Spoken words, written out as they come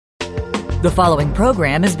The following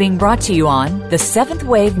program is being brought to you on the Seventh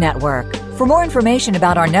Wave Network. For more information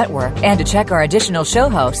about our network and to check our additional show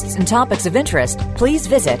hosts and topics of interest, please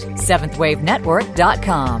visit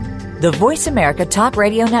seventhwavenetwork.com. The Voice America Talk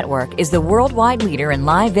Radio Network is the worldwide leader in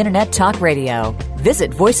live Internet talk radio. Visit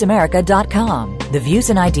voiceamerica.com. The views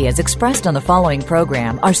and ideas expressed on the following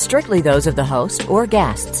program are strictly those of the host or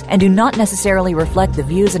guests and do not necessarily reflect the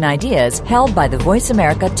views and ideas held by the Voice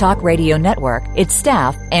America Talk Radio Network, its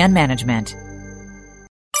staff, and management.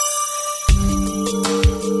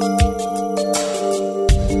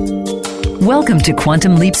 Welcome to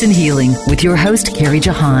Quantum Leaps in Healing with your host, Carrie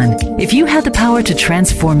Jahan. If you had the power to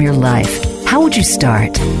transform your life, how would you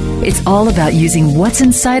start? It's all about using what's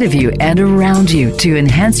inside of you and around you to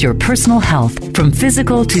enhance your personal health from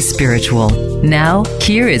physical to spiritual. Now,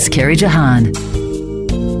 here is Carrie Jahan.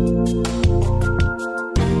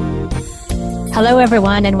 Hello,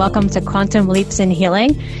 everyone, and welcome to Quantum Leaps in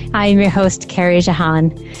Healing. I am your host, Carrie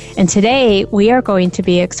Jahan, and today we are going to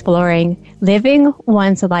be exploring living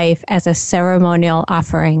one's life as a ceremonial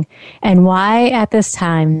offering and why, at this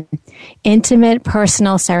time, intimate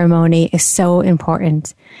personal ceremony is so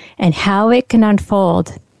important and how it can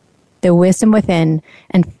unfold the wisdom within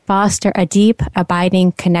and foster a deep,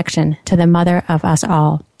 abiding connection to the mother of us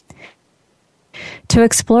all. To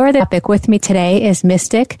explore the topic with me today is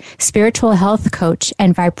mystic, spiritual health coach,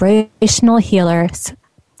 and vibrational healer,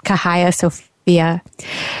 Kahaya Sophia.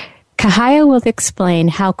 Kahaya will explain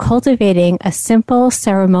how cultivating a simple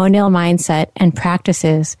ceremonial mindset and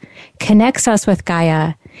practices connects us with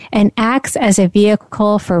Gaia and acts as a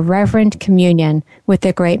vehicle for reverent communion with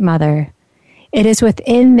the Great Mother. It is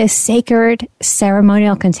within this sacred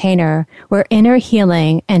ceremonial container where inner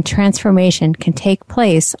healing and transformation can take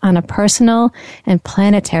place on a personal and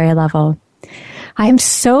planetary level. I am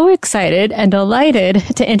so excited and delighted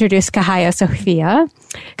to introduce Kahaya Sophia.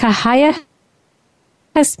 Kahaya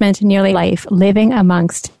has spent nearly life living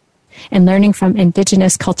amongst and learning from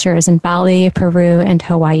indigenous cultures in Bali, Peru, and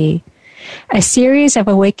Hawaii. A series of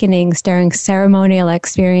awakenings during ceremonial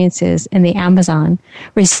experiences in the Amazon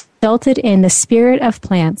resulted in the spirit of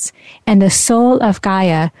plants and the soul of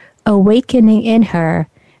Gaia awakening in her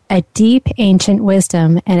a deep ancient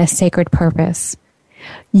wisdom and a sacred purpose.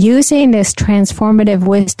 Using this transformative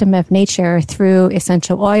wisdom of nature through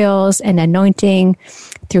essential oils and anointing,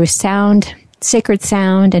 through sound, sacred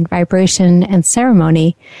sound and vibration and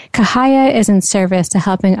ceremony, Kahaya is in service to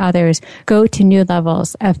helping others go to new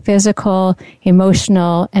levels of physical,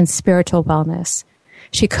 emotional, and spiritual wellness.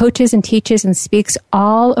 She coaches and teaches and speaks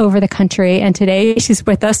all over the country, and today she's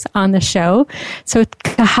with us on the show. So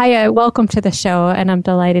Kahaya, welcome to the show, and I'm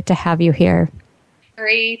delighted to have you here.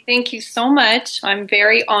 Carrie, thank you so much. I'm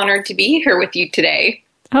very honored to be here with you today.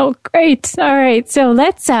 Oh, great. All right. So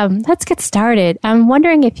let's get started. I'm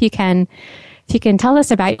wondering if you can tell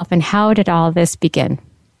us about yourself and how did all this begin?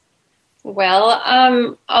 Well,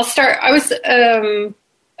 I'll start. I was,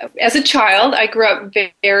 as a child, I grew up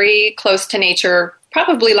very close to nature,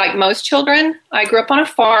 probably like most children. I grew up on a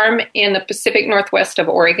farm in the Pacific Northwest of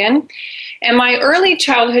Oregon. And my early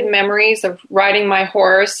childhood memories of riding my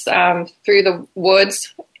horse through the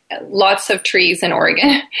woods, lots of trees in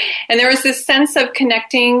Oregon. And there was this sense of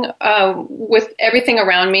connecting with everything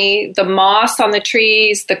around me, the moss on the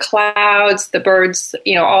trees, the clouds, the birds,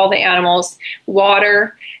 all the animals,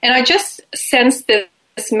 water. And I just sensed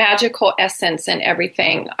this magical essence in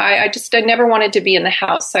everything. I never wanted to be in the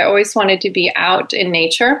house. I always wanted to be out in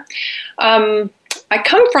nature. I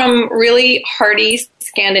come from really hardy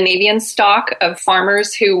Scandinavian stock of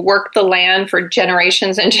farmers who worked the land for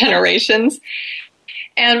generations and generations.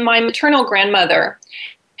 And my maternal grandmother,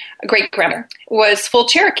 great-grandmother, was full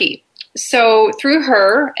Cherokee. So through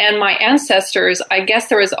her and my ancestors, I guess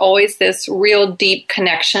there was always this real deep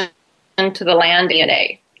connection to the land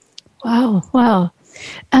DNA. Wow.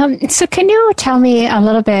 So can you tell me a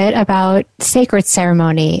little bit about sacred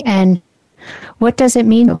ceremony and what does it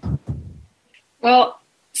mean? Well,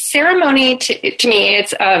 ceremony to me,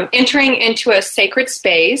 it's entering into a sacred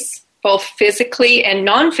space, both physically and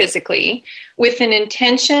non-physically, with an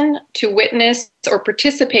intention to witness or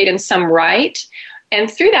participate in some rite. And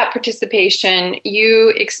through that participation, you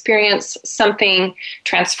experience something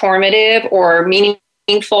transformative or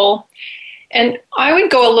meaningful. And I would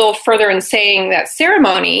go a little further in saying that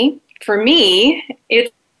ceremony, for me,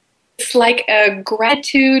 it's like a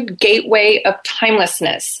gratitude gateway of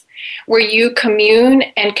timelessness, where you commune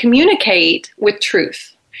and communicate with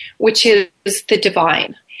truth, which is the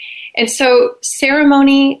divine. And so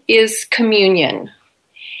ceremony is communion.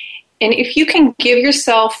 And if you can give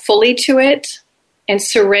yourself fully to it and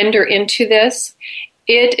surrender into this,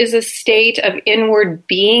 it is a state of inward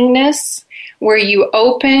beingness where you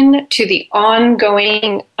open to the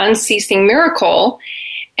ongoing, unceasing miracle,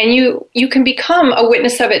 and you can become a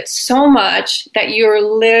witness of it so much that you're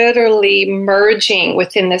literally merging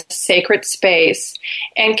within this sacred space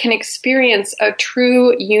and can experience a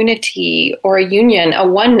true unity or a union, a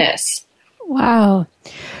oneness. Wow.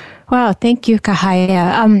 Wow. Thank you,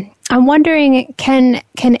 Kahaya. I'm wondering, can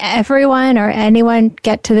everyone or anyone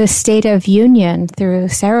get to this state of union through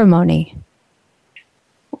ceremony?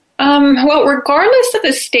 Well, regardless of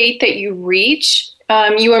the state that you reach,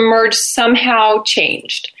 you emerge somehow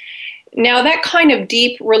changed. Now, that kind of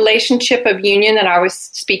deep relationship of union that I was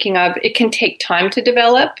speaking of, it can take time to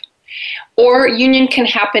develop, or union can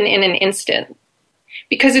happen in an instant,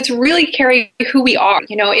 because it's really carrying who we are.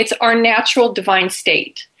 It's our natural divine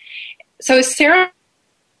state. So ceremony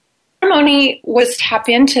was tap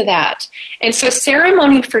into that. And so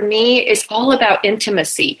ceremony for me is all about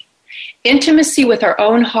intimacy with our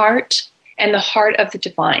own heart and the heart of the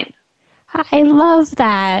divine. I love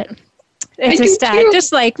that. It's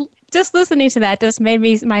just listening to that just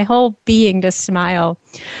made my whole being just smile.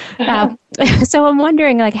 So I'm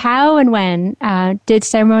wondering, how and when did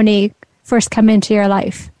ceremony first come into your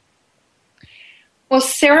life? Well,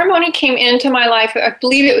 ceremony came into my life, I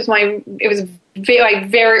believe it was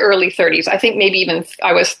very early 30s. I think maybe even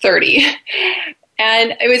I was 30.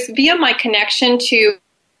 And it was via my connection to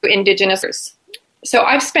indigenous. So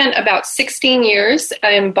I've spent about 16 years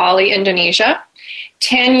in Bali, Indonesia,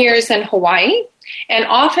 10 years in Hawaii, and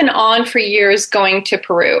off and on for years going to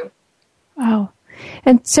Peru. Wow.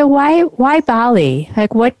 And so why Bali?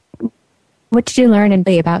 What did you learn in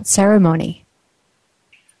Bali about ceremony?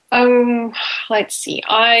 Let's see.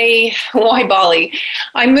 Why Bali?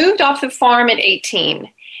 I moved off the farm at 18,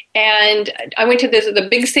 and I went to the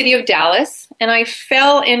big city of Dallas, and I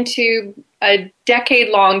fell into a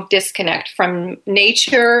decade-long disconnect from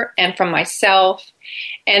nature and from myself.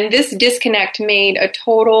 And this disconnect made a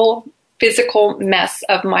total physical mess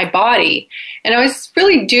of my body. And it was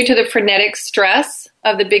really due to the frenetic stress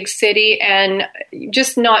of the big city and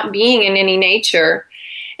just not being in any nature.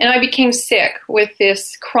 And I became sick with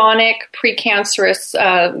this chronic precancerous,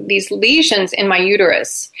 these lesions in my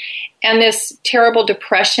uterus, and this terrible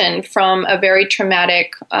depression from a very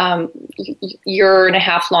traumatic year and a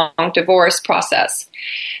half long divorce process.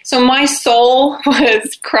 So my soul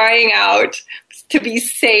was crying out to be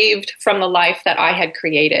saved from the life that I had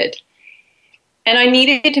created. And I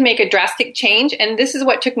needed to make a drastic change, and this is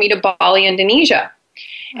what took me to Bali, Indonesia.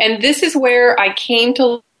 And this is where I came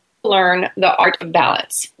to learn the art of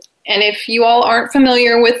balance. And if you all aren't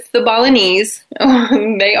familiar with the Balinese,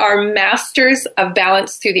 they are masters of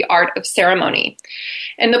balance through the art of ceremony.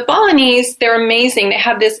 And the Balinese, they're amazing. They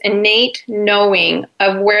have this innate knowing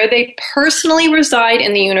of where they personally reside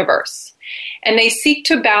in the universe. And they seek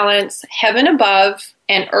to balance heaven above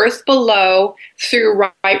and earth below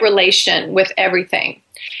through right relation with everything.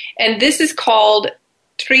 And this is called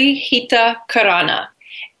Trihita Karana.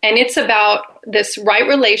 And it's about this right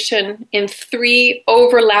relation in 3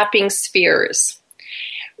 overlapping spheres.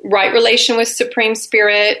 Right relation with Supreme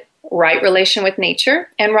Spirit, right relation with nature,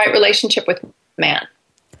 and right relationship with man.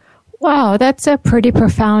 Wow, that's a pretty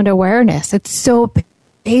profound awareness. It's so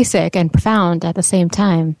basic and profound at the same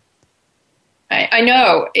time. I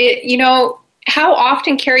know. How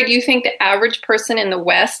often, Carrie, do you think the average person in the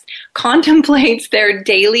West contemplates their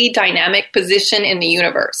daily dynamic position in the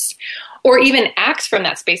universe? Or even acts from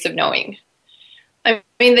that space of knowing? I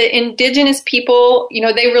mean, the indigenous people,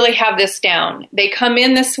 they really have this down. They come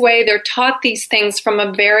in this way. They're taught these things from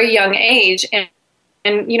a very young age, and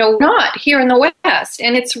not here in the West.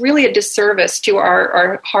 And it's really a disservice to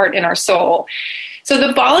our heart and our soul. So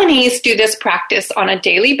the Balinese do this practice on a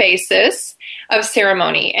daily basis of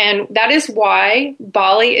ceremony. And that is why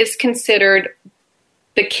Bali is considered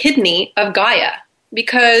the kidney of Gaia.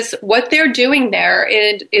 Because what they're doing there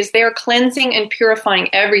is they're cleansing and purifying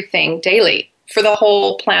everything daily for the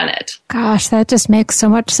whole planet. Gosh, that just makes so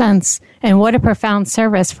much sense. And what a profound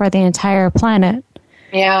service for the entire planet.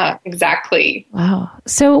 Yeah, exactly. Wow.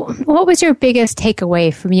 So what was your biggest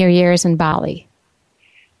takeaway from your years in Bali?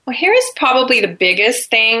 Well, here's probably the biggest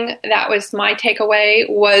thing that was my takeaway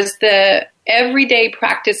was the everyday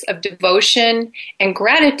practice of devotion and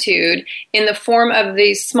gratitude in the form of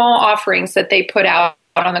these small offerings that they put out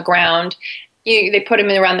on the ground. They put them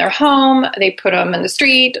around their home, they put them in the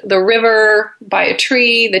street, the river, by a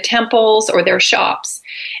tree, the temples, or their shops.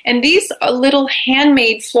 And these little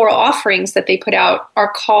handmade floral offerings that they put out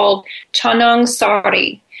are called chanang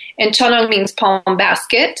sari. And chanang means palm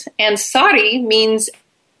basket, and sari means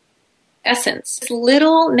essence, this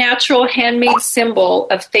little natural handmade symbol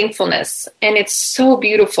of thankfulness. And it's so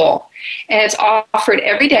beautiful. And it's offered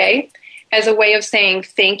every day as a way of saying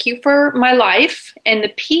thank you for my life and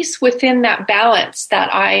the peace within that balance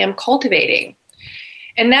that I am cultivating.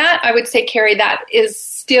 And that, I would say, Carrie, that is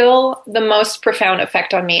still the most profound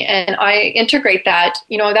effect on me. And I integrate that,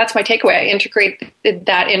 that's my takeaway. I integrate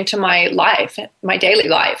that into my life, my daily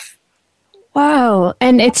life. Wow.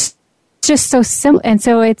 And it's just so simple. And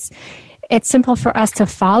so it's simple for us to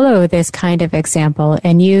follow this kind of example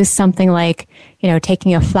and use something like,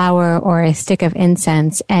 taking a flower or a stick of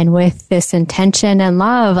incense, and with this intention and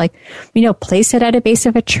love, place it at a base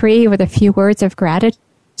of a tree with a few words of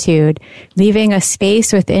gratitude, leaving a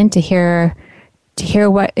space within to hear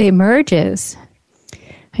what emerges.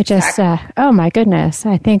 I just, oh my goodness.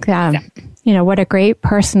 I think, what a great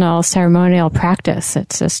personal ceremonial practice.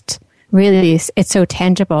 It's just really, it's so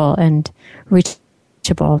tangible and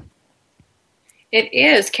reachable. It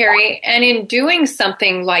is, Carrie. And in doing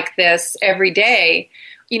something like this every day,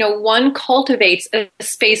 one cultivates a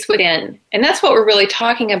space within. And that's what we're really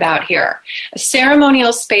talking about here. A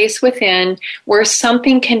ceremonial space within where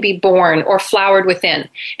something can be born or flowered within.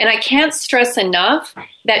 And I can't stress enough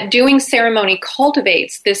that doing ceremony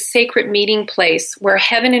cultivates this sacred meeting place where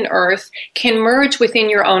heaven and earth can merge within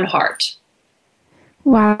your own heart.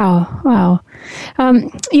 Wow.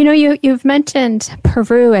 You've mentioned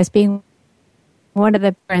Peru as being one of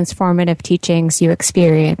the transformative teachings you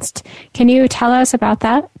experienced. Can you tell us about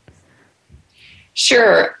that?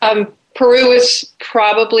 Sure. Peru is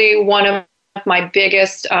probably one of my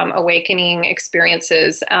biggest awakening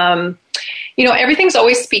experiences. Everything's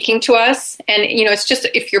always speaking to us, and, it's just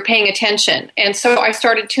if you're paying attention. And so I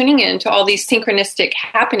started tuning in to all these synchronistic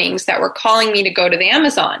happenings that were calling me to go to the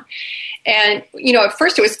Amazon. And, at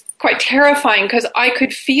first it was quite terrifying because I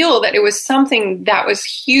could feel that it was something that was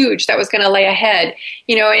huge that was going to lay ahead,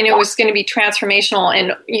 and it was going to be transformational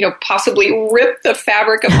and, possibly rip the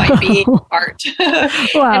fabric of my being apart.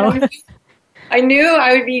 Wow. I knew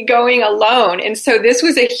I would be going alone. And so this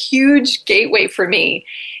was a huge gateway for me.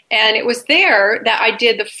 And it was there that I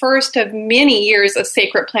did the first of many years of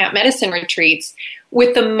sacred plant medicine retreats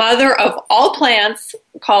with the mother of all plants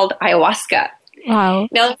called ayahuasca. Wow.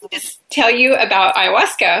 Now, let me just tell you about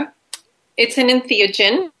ayahuasca. It's an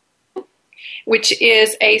entheogen, which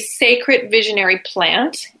is a sacred visionary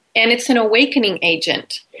plant, and it's an awakening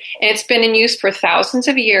agent. And it's been in use for thousands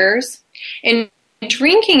of years. And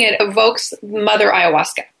drinking it evokes Mother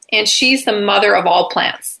Ayahuasca, and she's the mother of all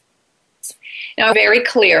plants. Now, very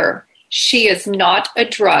clear, she is not a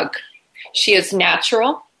drug. She is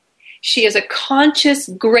natural. She is a conscious,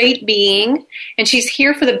 great being, and she's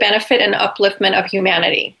here for the benefit and upliftment of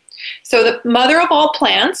humanity. So the mother of all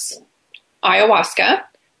plants, ayahuasca,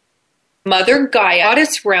 Mother Gaia,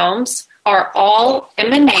 goddess realms are all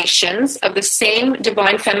emanations of the same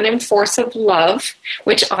divine feminine force of love,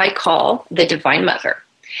 which I call the Divine Mother.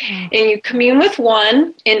 And you commune with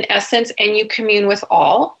one in essence, and you commune with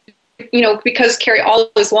all, because, Carrie,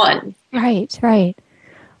 all is one. Right.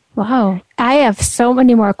 Wow. I have so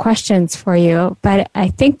many more questions for you, but I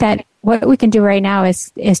think that what we can do right now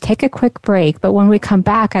is take a quick break. But when we come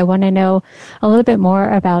back, I want to know a little bit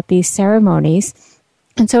more about these ceremonies.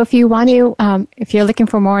 And so if you want to, if you're looking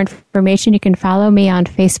for more information, you can follow me on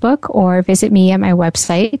Facebook or visit me at my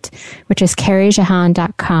website, which is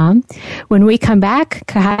carriejahan.com. When we come back,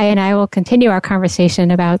 Kahai and I will continue our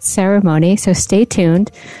conversation about ceremony. So stay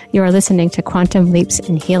tuned. You are listening to Quantum Leaps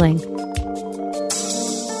in Healing.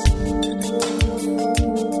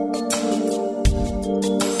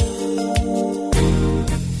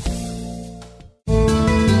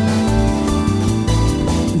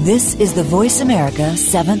 This is the Voice America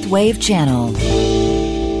 7th Wave Channel.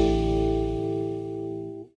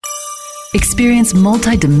 Experience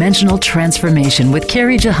multidimensional transformation with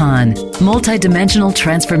Carrie Jahan. Multidimensional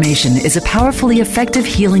transformation is a powerfully effective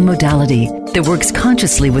healing modality that works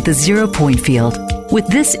consciously with the 0-point field. With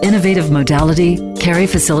this innovative modality, Carrie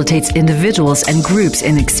facilitates individuals and groups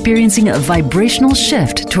in experiencing a vibrational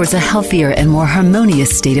shift towards a healthier and more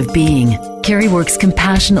harmonious state of being. Carrie works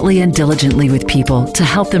compassionately and diligently with people to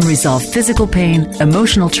help them resolve physical pain,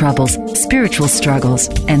 emotional troubles, spiritual struggles,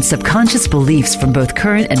 and subconscious beliefs from both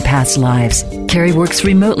current and past lives. Carrie works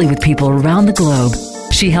remotely with people around the globe.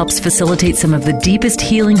 She helps facilitate some of the deepest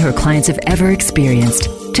healing her clients have ever experienced.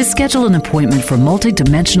 To schedule an appointment for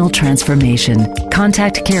multidimensional transformation,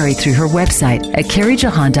 contact Carrie through her website at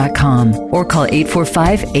carriejahan.com or call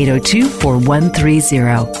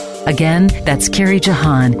 845-802-4130. Again, that's Carrie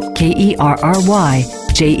Jahan,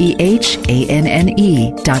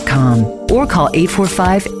 KERRYJEHANNE.com, or call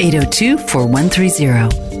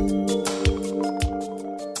 845-802-4130.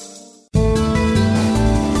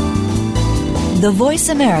 the Voice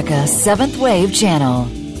America 7th Wave Channel.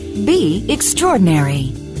 Be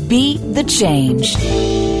extraordinary. Be the change.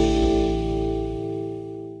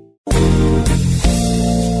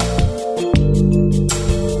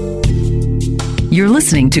 You're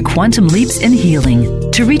listening to Quantum Leaps in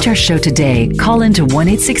Healing. To reach our show today, call into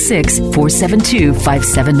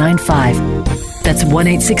 1-866-472-5795. That's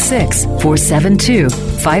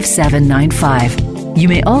 1-866-472-5795. You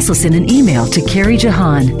may also send an email to Carrie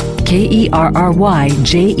Jahan, KERRYJEHANNE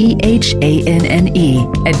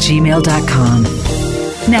 @gmail.com.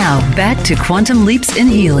 Now, back to Quantum Leaps in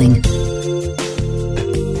Healing.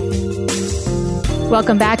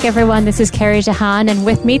 Welcome back, everyone. This is Carrie Jahan, and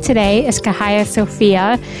with me today is Kahaya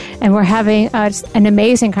Sophia, and we're having an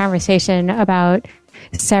amazing conversation about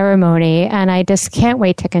ceremony, and I just can't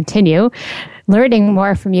wait to continue learning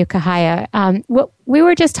more from you, Kahaya. We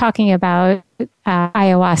were just talking about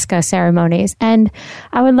ayahuasca ceremonies, and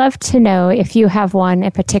I would love to know if you have one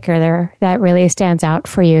in particular that really stands out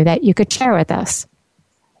for you that you could share with us.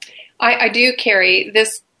 I do, Carrie.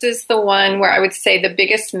 This is the one where I would say the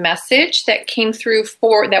biggest message that came through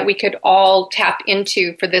that we could all tap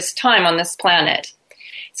into for this time on this planet.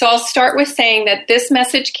 So I'll start with saying that this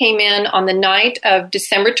message came in on the night of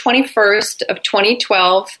December 21st of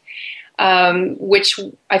 2012, which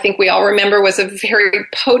I think we all remember was a very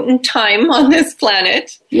potent time on this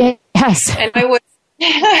planet. Yes. And I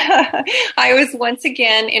was once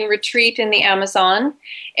again in retreat in the Amazon.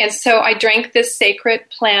 And so I drank this sacred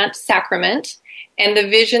plant sacrament, and the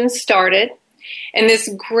vision started. And this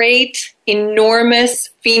great, enormous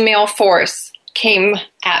female force came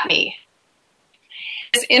at me.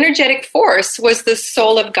 This energetic force was the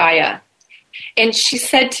soul of Gaia. And she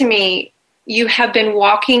said to me, "You have been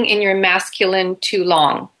walking in your masculine too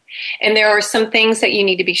long, and there are some things that you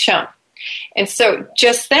need to be shown." And so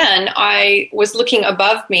just then I was looking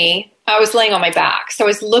above me. I was laying on my back. So I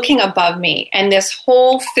was looking above me, and this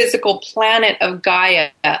whole physical planet of Gaia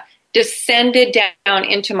descended down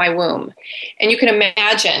into my womb. And you can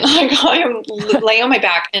imagine, like, I am laying on my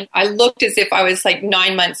back, and I looked as if I was like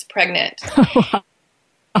 9 months pregnant.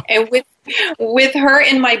 And with her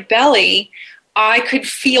in my belly, I could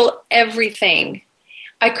feel everything.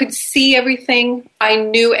 I could see everything. I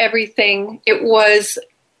knew everything. It was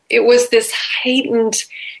this heightened,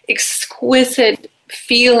 exquisite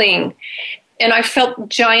feeling. And I felt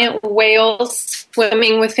giant whales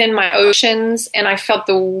swimming within my oceans, and I felt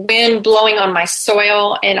the wind blowing on my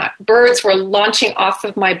soil, and birds were launching off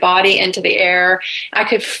of my body into the air. I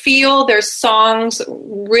could feel their songs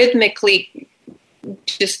rhythmically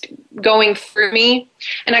just going through me,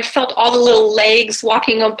 and I felt all the little legs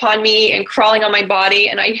walking upon me and crawling on my body,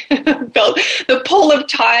 and I felt the pull of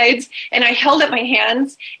tides, and I held up my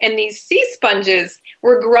hands, and these sea sponges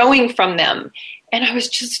were growing from them. And I was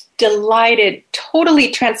just delighted,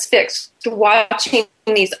 totally transfixed, watching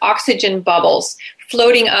these oxygen bubbles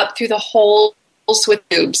floating up through the holes with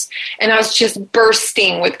tubes. And I was just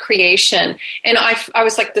bursting with creation. And I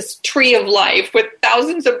was like this tree of life with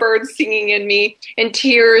thousands of birds singing in me, and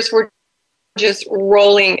tears were just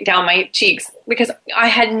rolling down my cheeks because I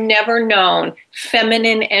had never known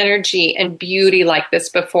feminine energy and beauty like this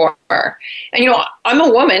before. And, I'm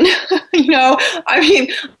a woman,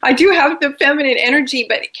 I do have the feminine energy,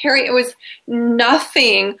 but Carrie, it was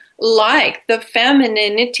nothing like the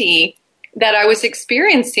femininity that I was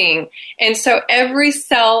experiencing. And so every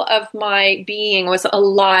cell of my being was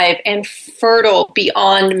alive and fertile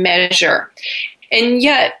beyond measure. And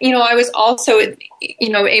yet, I was also,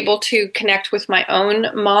 able to connect with my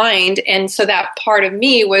own mind. And so that part of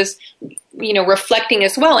me was, reflecting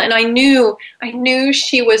as well. And I knew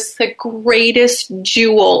she was the greatest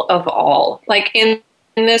jewel of all. Like in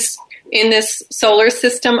this solar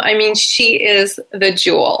system, she is the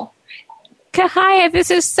jewel. Kahaya,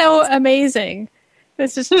 this is so amazing.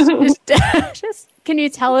 This is just can you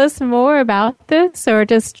tell us more about this, or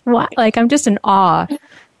just what? Like, I'm just in awe.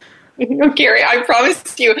 No, Gary, I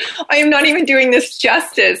promise you, I am not even doing this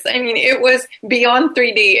justice. It was beyond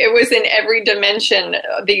 3D. It was in every dimension,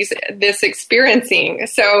 this experiencing.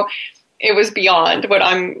 So it was beyond what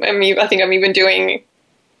I think I'm even doing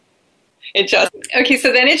it just. Okay,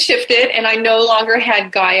 so then it shifted, and I no longer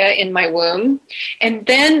had Gaia in my womb. And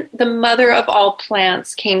then the mother of all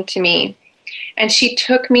plants came to me, and she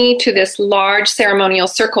took me to this large ceremonial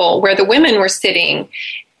circle where the women were sitting.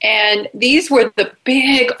 And these were the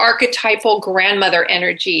big archetypal grandmother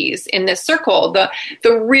energies in this circle, the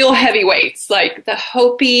real heavyweights, like the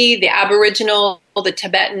Hopi, the Aboriginal, the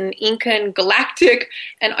Tibetan, Incan, Galactic.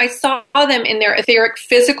 And I saw them in their etheric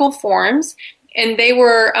physical forms. And they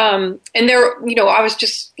were, and there, you know, I was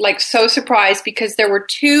just like so surprised because there were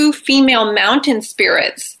 2 female mountain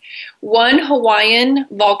spirits, one Hawaiian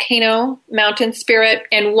volcano mountain spirit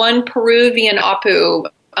and one Peruvian Apu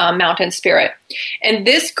mountain spirit. And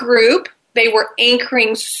this group, they were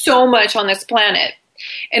anchoring so much on this planet.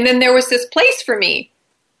 And then there was this place for me.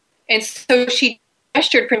 And so she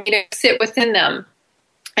gestured for me to sit within them.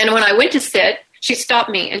 And when I went to sit, she stopped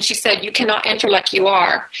me and she said, "You cannot enter like you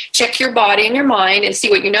are. Check your body and your mind and see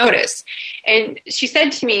what you notice." And she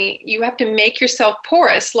said to me, "You have to make yourself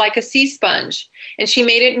porous like a sea sponge." And she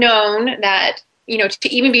made it known that, you know, to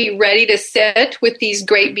even be ready to sit with these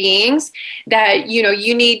great beings, that, you know,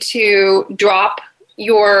 you need to drop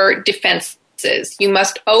your defenses. You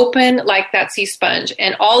must open like that sea sponge.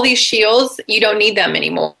 And all these shields, you don't need them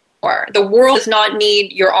anymore. The world does not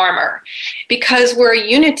need your armor, because we're a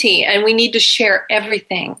unity and we need to share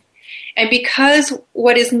everything. And because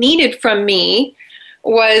what is needed from me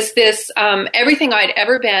was this, everything I'd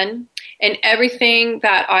ever been and everything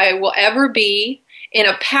that I will ever be in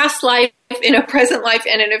a past life, in a present life,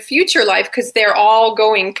 and in a future life, because they're all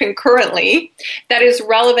going concurrently, that is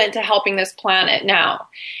relevant to helping this planet now.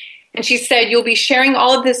 And she said, "You'll be sharing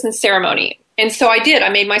all of this in ceremony." And so I did. I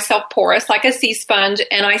made myself porous like a sea sponge,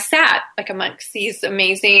 and I sat like amongst these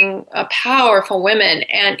amazing, powerful women.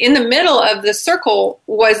 And in the middle of the circle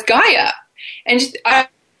was Gaia. And I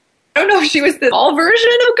don't know if she was the small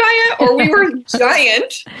version of Gaia or we were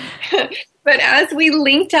giant. But as we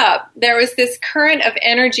linked up, there was this current of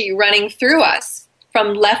energy running through us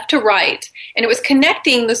from left to right. And it was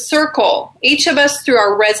connecting the circle, each of us through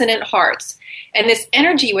our resonant hearts. And this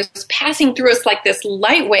energy was passing through us like this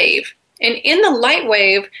light wave. And in the light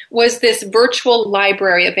wave was this virtual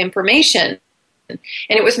library of information. And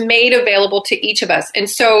it was made available to each of us. And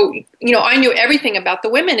so, you know, I knew everything about the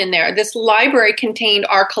women in there. This library contained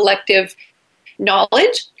our collective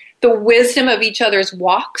knowledge, the wisdom of each other's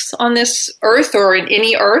walks on this earth or in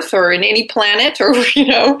any planet or, you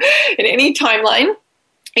know, in any timeline,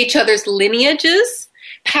 each other's lineages,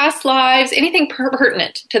 past lives, anything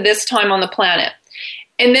pertinent to this time on the planet.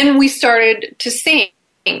 And then we started to sing.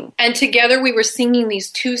 And together we were singing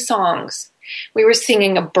these 2 songs. We were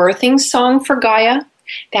singing a birthing song for Gaia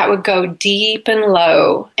that would go deep and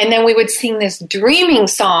low. And then we would sing this dreaming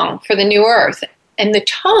song for the new earth. And the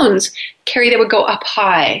tones, Carrie, they would go up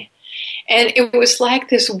high. And it was like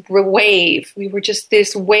this wave. We were just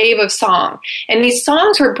this wave of song. And these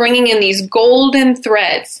songs were bringing in these golden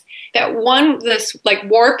threads. That one, this like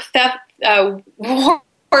warp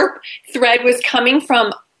thread was coming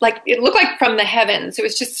from, like, it looked like from the heavens. It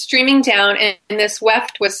was just streaming down, and this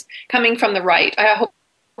weft was coming from the right. I hope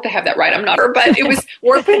to have that right. I'm not sure, but it was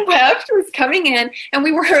warp and weft was coming in, and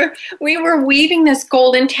we were weaving this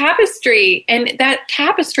golden tapestry, and that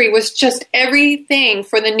tapestry was just everything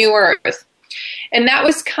for the new earth. And that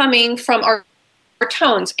was coming from our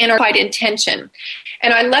tones and our intention.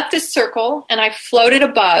 And I left this circle and I floated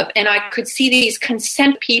above, and I could see these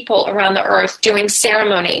consent people around the earth doing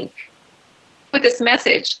ceremony with this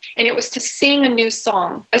message, and it was to sing a new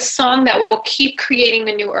song, a song that will keep creating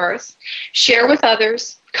the new earth, share with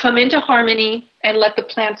others, come into harmony, and let the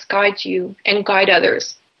plants guide you and guide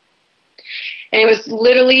others. And it was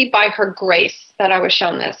literally by her grace that I was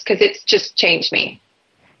shown this, because it's just changed me.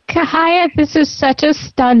 Kahaya, this is such a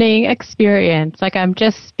stunning experience. Like, I'm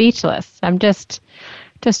just speechless. I'm just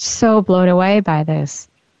so blown away by this.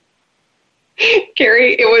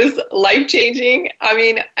 Carrie, it was life-changing. I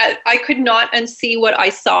mean, I could not unsee what I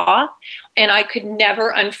saw, and I could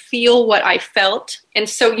never unfeel what I felt. And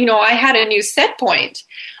so, you know, I had a new set point.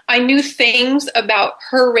 I knew things about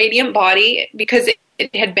her radiant body because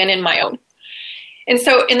it had been in my own. And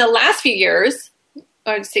so in the last few years,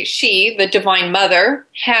 I would say she, the Divine Mother,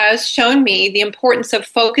 has shown me the importance of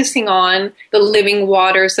focusing on the living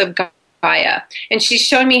waters of Gaia. And she's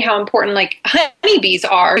shown me how important, like, honeybees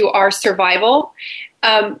are to our survival,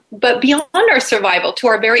 but beyond our survival, to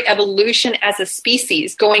our very evolution as a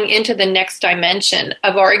species, going into the next dimension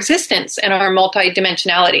of our existence and our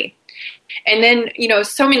multidimensionality. And then, you know,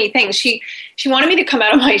 so many things. She wanted me to come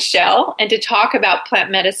out of my shell and to talk about plant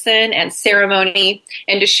medicine and ceremony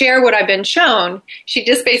and to share what I've been shown. She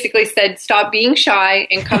just basically said, stop being shy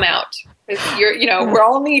and come out. We're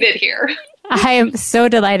all needed here. I am so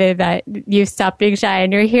delighted that you stopped being shy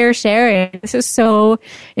and you're here sharing. This is so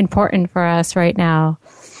important for us right now.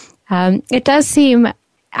 It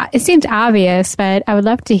seems obvious, but I would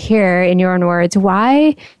love to hear in your own words,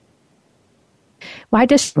 why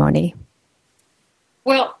does ceremony?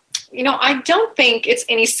 Well, I don't think it's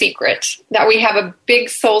any secret that we have a big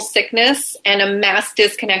soul sickness and a mass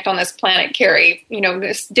disconnect on this planet, Carrie.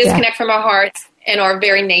 This disconnect from our hearts and our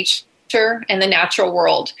very nature and the natural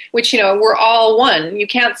world, which, we're all one. You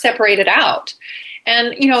can't separate it out.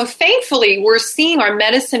 And, thankfully, we're seeing our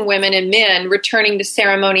medicine women and men returning to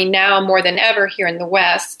ceremony now more than ever here in the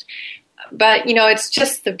West. But, it's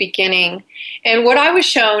just the beginning. And what I was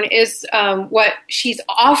shown is what she's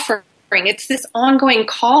offering. It's this ongoing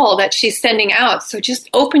call that she's sending out. So just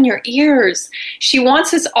open your ears. She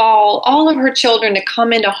wants us all of her children, to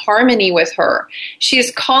come into harmony with her. She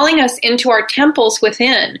is calling us into our temples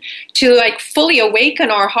within to fully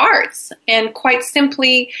awaken our hearts. And quite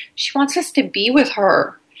simply, she wants us to be with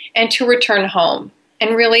her and to return home.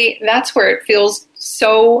 And really, that's where it feels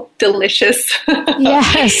so delicious.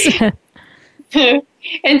 Yes.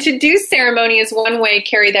 And to do ceremony is one way,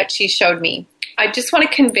 Carrie, that she showed me. I just want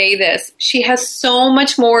to convey this. She has so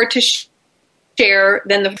much more to share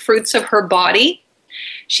than the fruits of her body.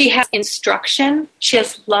 She has instruction. She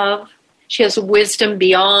has love. She has wisdom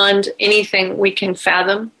beyond anything we can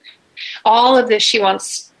fathom. All of this she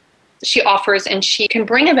offers, and she can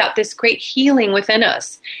bring about this great healing within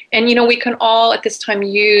us. And, we can all at this time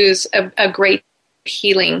use a great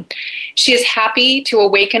healing. She is happy to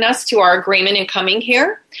awaken us to our agreement in coming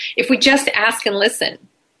here if we just ask and listen.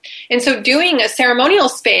 And so doing a ceremonial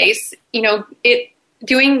space,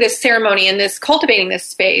 doing this ceremony and cultivating this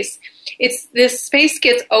space, this space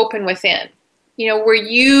gets open within, where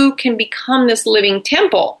you can become this living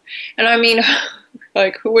temple. And I mean,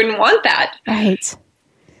 who wouldn't want that? Right.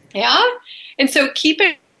 Yeah. And so keep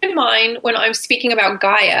in mind, when I'm speaking about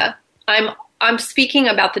Gaia, I'm speaking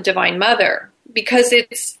about the Divine Mother, because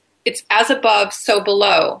it's as above, so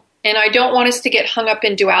below. And I don't want us to get hung up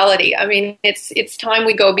in duality. I mean, it's time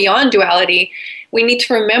we go beyond duality. We need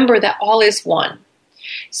to remember that all is one.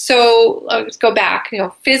 So let's go back.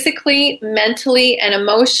 Physically, mentally, and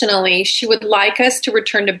emotionally, she would like us to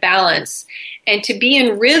return to balance and to be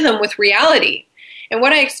in rhythm with reality. And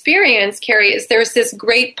what I experience, Carrie, is there's this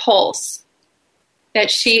great pulse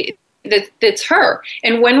that's her.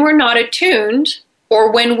 And when we're not attuned,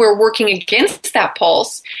 or when we're working against that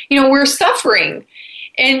pulse, we're suffering.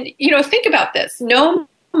 And, think about this. No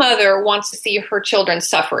mother wants to see her children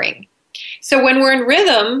suffering. So when we're in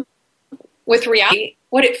rhythm with reality,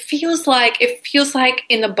 what it feels like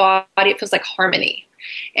in the body, it feels like harmony.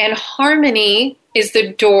 And harmony is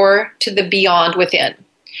the door to the beyond within.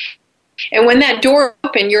 And when that door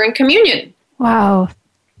opens, you're in communion. Wow.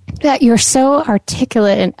 That you're so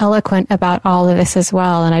articulate and eloquent about all of this as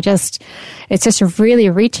well. And it's just really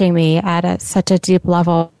reaching me at such a deep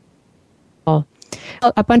level.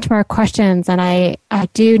 A bunch more questions, and I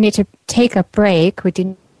do need to take a break. We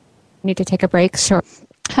do need to take a break, sure.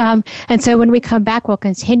 And so when we come back, we'll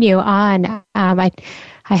continue on. I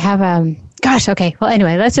have, okay. Well,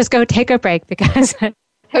 anyway, let's just go take a break, because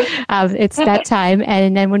it's that time.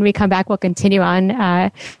 And then when we come back, we'll continue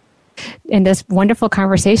on in this wonderful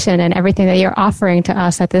conversation and everything that you're offering to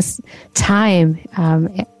us at this time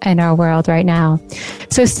in our world right now.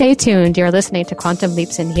 So stay tuned. You're listening to Quantum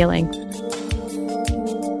Leaps in Healing.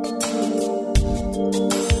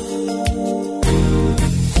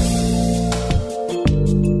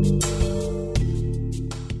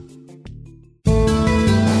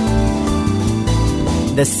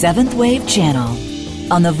 The Seventh Wave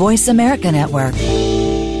Channel on the Voice America Network.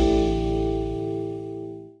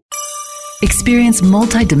 Experience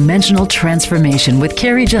multidimensional transformation with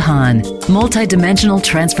Carrie Jahan. Multidimensional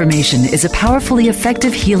transformation is a powerfully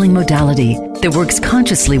effective healing modality that works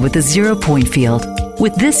consciously with the zero-point field.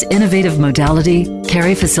 With this innovative modality,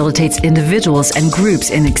 Carrie facilitates individuals and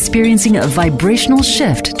groups in experiencing a vibrational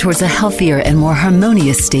shift towards a healthier and more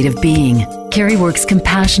harmonious state of being. Carrie works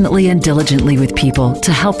compassionately and diligently with people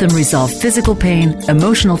to help them resolve physical pain,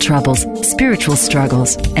 emotional troubles, spiritual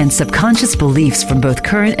struggles, and subconscious beliefs from both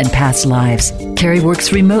current and past lives. Carrie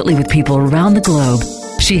works remotely with people around the globe.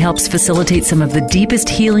 She helps facilitate some of the deepest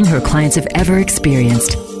healing her clients have ever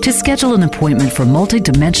experienced. To schedule an appointment for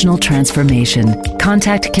multidimensional transformation,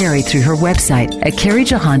 contact Carrie through her website at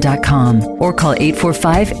carriejahan.com or call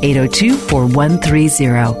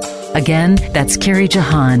 845-802-4130. Again, that's Carrie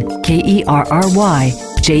Jahan,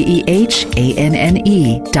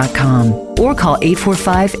 KerryJahanne.com, or call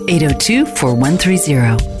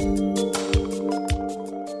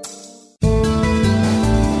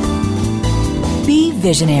 845-802-4130. Be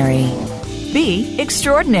visionary. Be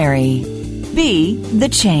extraordinary. Be the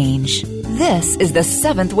change. This is the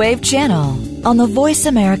Seventh Wave Channel on the Voice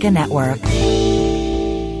America Network.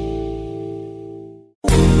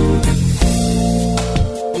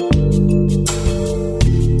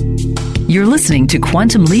 You're listening to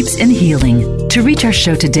Quantum Leaps in Healing. To reach our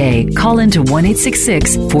show today, call into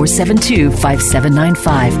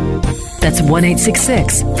 1-866-472-5795. That's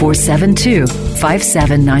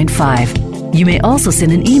 1-866-472-5795. You may also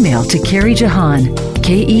send an email to Carrie Jahan,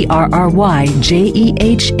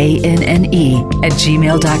 KERRYJEHANNE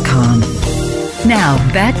 @gmail.com. Now,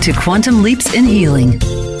 back to Quantum Leaps in Healing.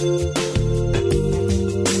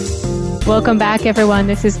 Welcome back, everyone.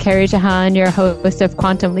 This is Carrie Jahan, your host of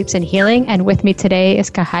Quantum Leaps in Healing, and with me today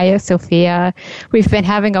is Kahaya Sophia. We've been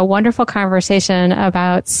having a wonderful conversation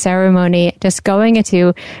about ceremony, just going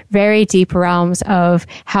into very deep realms of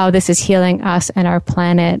how this is healing us and our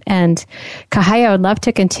planet. And Kahaya, I would love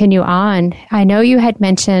to continue on. I know you had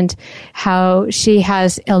mentioned how she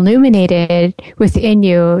has illuminated within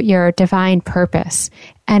you your divine purpose,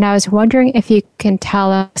 and I was wondering if you can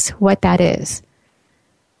tell us what that is.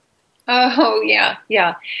 Oh, yeah.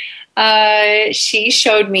 She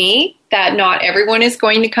showed me that not everyone is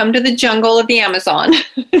going to come to the jungle of the Amazon to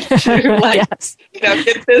Yes.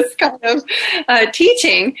 Get this kind of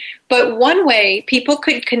teaching. But one way people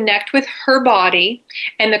could connect with her body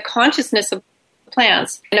and the consciousness of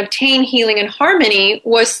plants and obtain healing and harmony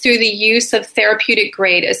was through the use of therapeutic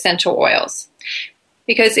grade essential oils.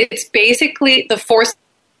 Because it's basically the force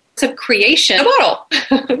of creation in a bottle.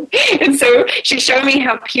 And so she showed me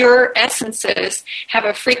how pure essences have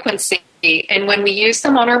a frequency, and when we use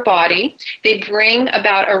them on our body, they bring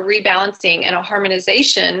about a rebalancing and a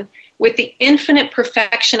harmonization with the infinite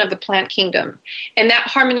perfection of the plant kingdom. And that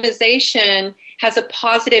harmonization has a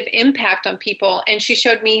positive impact on people, and she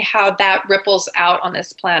showed me how that ripples out on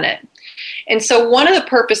this planet. And so one of the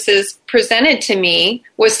purposes presented to me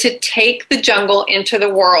was to take the jungle into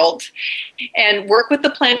the world and work with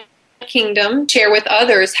the plant kingdom, share with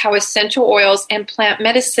others how essential oils and plant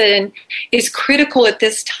medicine is critical at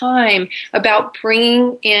this time about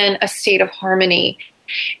bringing in a state of harmony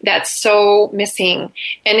that's so missing.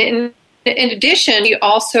 And in addition, you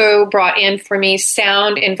also brought in for me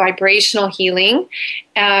sound and vibrational healing.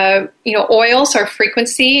 Oils are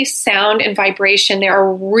frequency, sound, and vibration. They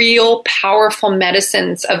are real powerful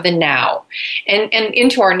medicines of the now and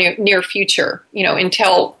into our near future,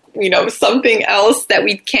 until something else that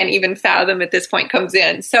we can't even fathom at this point comes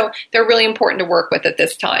in. So they're really important to work with at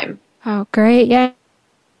this time. Oh, great. Yeah.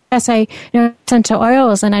 Yes, I know essential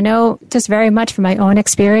oils, and I know just very much from my own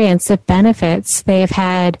experience the benefits they've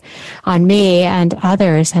had on me and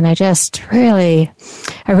others. And I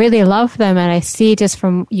really love them. And I see just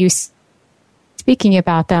from you speaking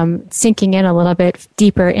about them, sinking in a little bit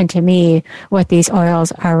deeper into me what these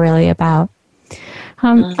oils are really about.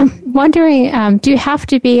 I'm wondering, do you have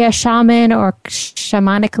to be a shaman or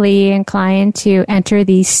shamanically inclined to enter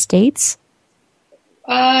these states?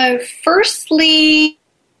 Firstly,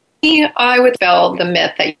 I would dispel the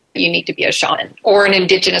myth that you need to be a shaman or an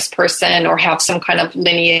indigenous person or have some kind of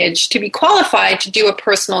lineage to be qualified to do a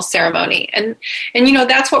personal ceremony. And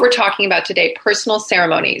that's what we're talking about today, personal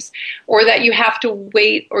ceremonies, or that you have to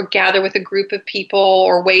wait or gather with a group of people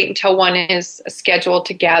or wait until one is scheduled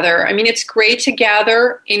to gather. I mean, it's great to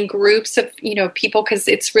gather in groups of, people because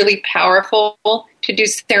it's really powerful to do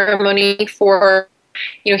ceremony for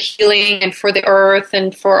healing and for the earth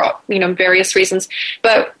and for, various reasons.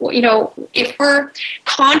 But, if we're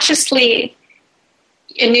consciously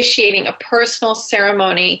initiating a personal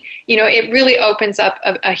ceremony, it really opens up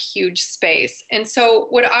a huge space. And so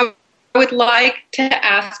what I would like to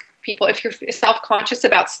ask people, if you're self-conscious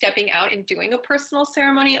about stepping out and doing a personal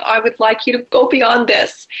ceremony, I would like you to go beyond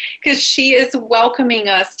this, because she is welcoming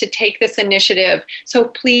us to take this initiative. So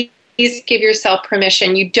please give yourself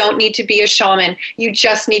permission. You don't need to be a shaman. You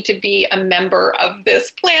just need to be a member of this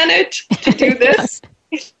planet to do this.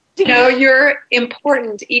 You're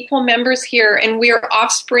important, equal members here, and we are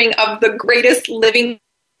offspring of the greatest living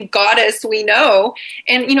goddess we know.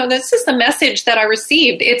 And, this is the message that I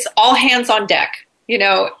received. It's all hands on deck.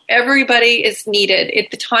 Everybody is needed.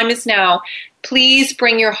 The time is now. Please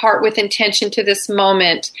bring your heart with intention to this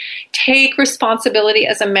moment. Take responsibility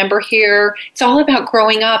as a member here. It's all about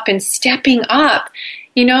growing up and stepping up.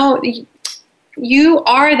 You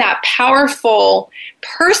are that powerful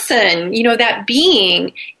person, that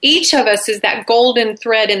being. Each of us is that golden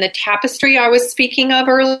thread in the tapestry I was speaking of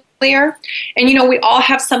earlier. And, we all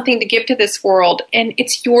have something to give to this world. And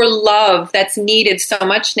it's your love that's needed so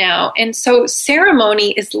much now. And so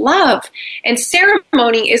ceremony is love. And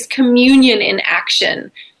ceremony is communion in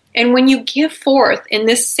action. And when you give forth in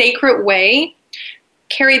this sacred way,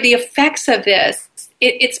 Carrie, the effects of this,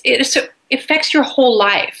 it affects your whole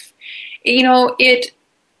life. It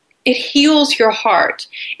heals your heart.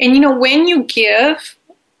 And, when you give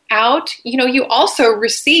out, you also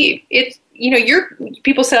receive.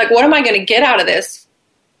 people say, like, what am I going to get out of this?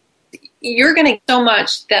 You're going to get so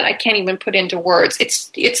much that I can't even put into words.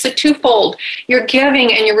 It's a twofold. You're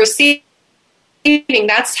giving and you're receiving.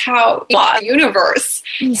 That's how the universe.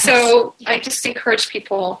 Yes. So I just encourage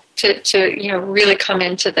people to really come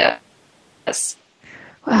into this.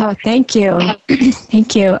 Wow, thank you.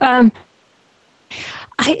 Thank you. I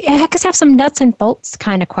guess I have some nuts and bolts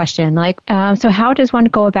kind of question. So how does one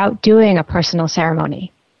go about doing a personal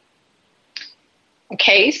ceremony?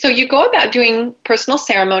 Okay, so you go about doing personal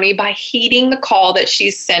ceremony by heeding the call that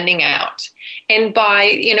she's sending out, and by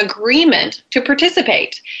in agreement to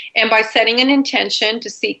participate, and by setting an intention to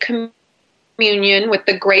seek communion with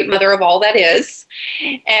the great mother of all that is.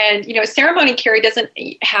 And, ceremony, Carrie, doesn't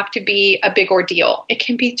have to be a big ordeal. It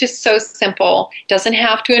can be just so simple. It doesn't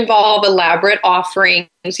have to involve elaborate offerings.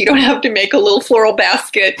 You don't have to make a little floral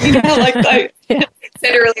basket, like I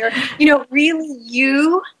said earlier. Really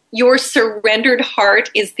your surrendered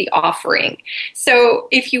heart is the offering. So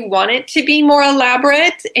if you want it to be more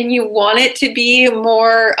elaborate and you want it to be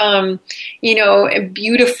more,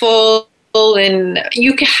 beautiful, and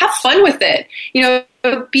you can have fun with it,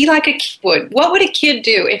 be like a kid would. What would a kid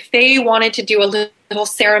do if they wanted to do a little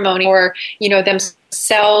ceremony or,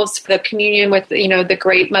 themselves for the communion with, the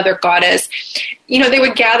great mother goddess? They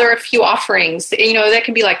would gather a few offerings. That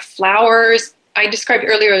can be like flowers. I described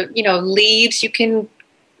earlier, leaves. You can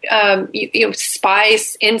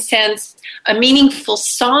spice, incense, a meaningful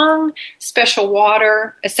song, special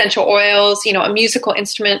water, essential oils, a musical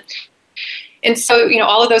instrument. And so,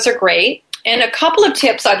 all of those are great. And a couple of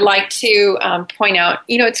tips I'd like to point out.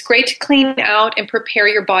 It's great to clean out and prepare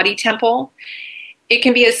your body temple. It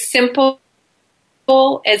can be as simple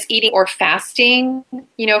as eating or fasting,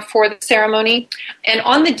 for the ceremony. And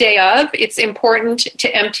on the day of, it's important to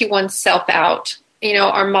empty oneself out.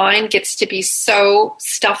 Our mind gets to be so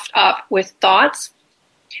stuffed up with thoughts.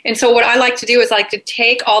 And so what I like to do is to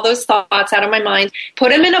take all those thoughts out of my mind,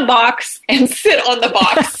 put them in a box, and sit on the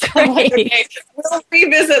box. Okay, we'll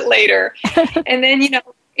revisit later. And then,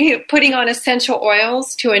 putting on essential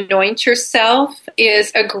oils to anoint yourself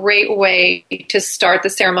is a great way to start the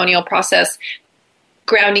ceremonial process.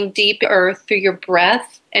 Grounding deep earth through your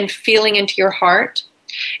breath and feeling into your heart.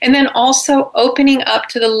 And then also opening up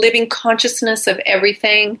to the living consciousness of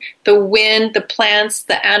everything, the wind, the plants,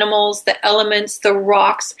 the animals, the elements, the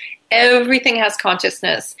rocks, everything has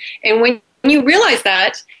consciousness. And when you realize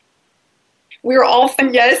that, we're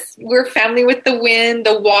family with the wind,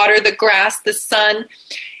 the water, the grass, the sun,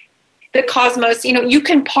 the cosmos. You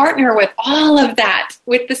can partner with all of that,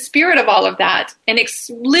 with the spirit of all of that, and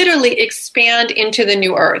literally expand into the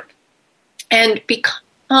new earth and become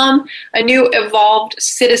a new evolved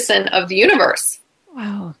citizen of the universe.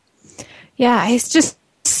 Wow. Yeah, it's just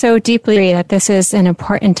so deeply that this is an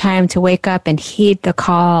important time to wake up and heed the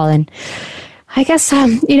call. And I guess,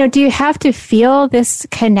 do you have to feel this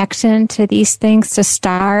connection to these things to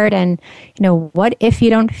start? And, what if you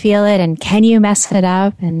don't feel it? And can you mess it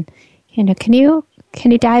up? And, can you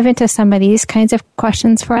dive into some of these kinds of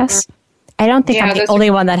questions for us? I don't think I'm the only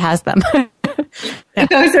one that has them.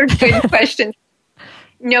 Those are good questions.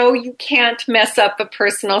 No, you can't mess up a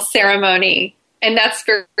personal ceremony. And that's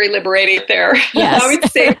very, very liberating there. Yes. I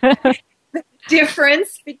would say the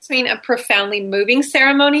difference between a profoundly moving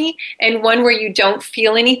ceremony and one where you don't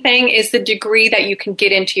feel anything is the degree that you can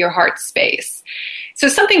get into your heart space. So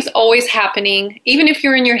something's always happening. Even if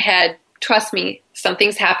you're in your head, trust me,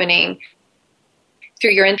 something's happening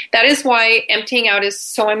through your end. That is why emptying out is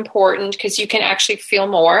so important, because you can actually feel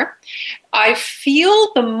more. I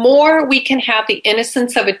feel the more we can have the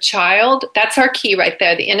innocence of a child, that's our key right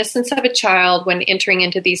there, the innocence of a child when entering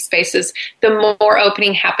into these spaces, the more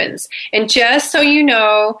opening happens. And just so you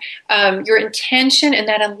know, your intention and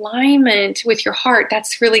that alignment with your heart,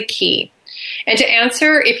 that's really key. And to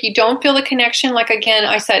answer, if you don't feel the connection, like again,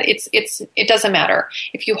 I said, it doesn't matter.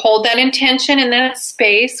 If you hold that intention in that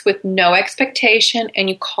space with no expectation and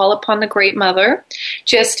you call upon the Great Mother,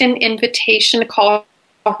 just an invitation to call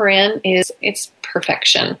her in it's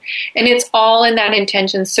perfection. And it's all in that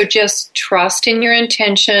intention. So just trust in your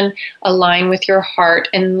intention, align with your heart,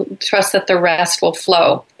 and trust that the rest will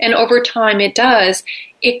flow. And over time it does.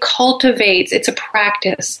 It cultivates, it's a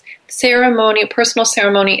practice. Personal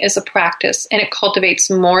ceremony is a practice, and it cultivates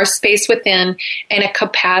more space within and a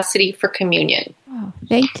capacity for communion. Oh,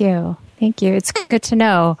 thank you. Thank you. It's good to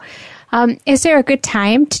know. Is there a good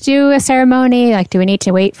time to do a ceremony? Do we need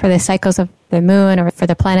to wait for the cycles of the moon or for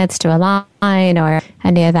the planets to align or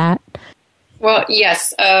any of that? Well,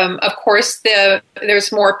 yes. Of course,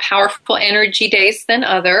 there's more powerful energy days than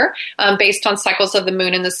other based on cycles of the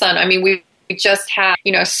moon and the sun. I mean, we've just had,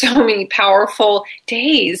 so many powerful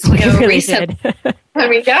days, We really recently. did. I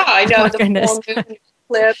mean, yeah, I know Oh, the goodness. full moon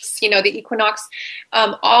eclipse, the equinox.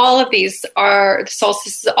 All of these are the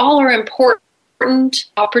solstices. All are important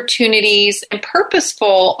opportunities and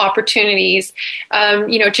purposeful opportunities,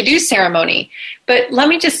 to do ceremony. But let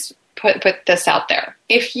me just put this out there.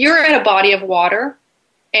 If you're at a body of water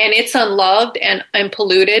and it's unloved and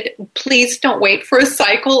polluted, please don't wait for a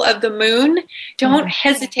cycle of the moon. Don't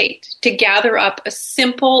hesitate to gather up a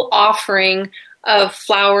simple offering of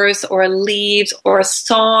flowers or leaves or a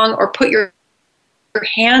song, or put your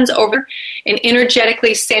hands over and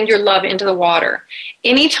energetically send your love into the water.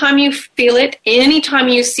 Anytime you feel it, anytime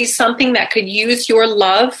you see something that could use your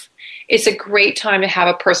love, it's a great time to have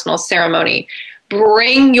a personal ceremony.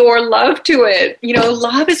 Bring your love to it.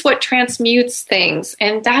 Love is what transmutes things.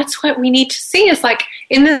 And that's what we need to see. It's like,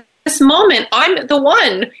 in this moment, I'm the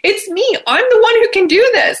one. It's me. I'm the one who can do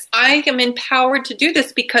this. I am empowered to do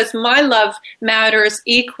this because my love matters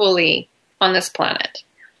equally on this planet.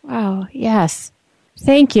 Wow. Yes.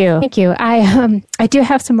 Thank you. Thank you. I do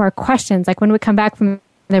have some more questions. Like when we come back from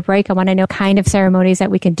the break, I want to know kind of ceremonies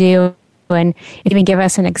that we can do, and even give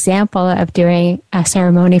us an example of doing a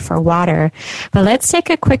ceremony for water. But let's take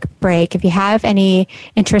a quick break. If you have any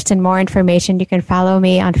interest in more information, you can follow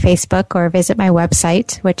me on Facebook or visit my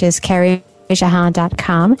website, which is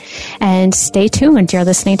CarrieJahan.com. And stay tuned. You're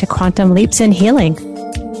listening to Quantum Leaps in Healing.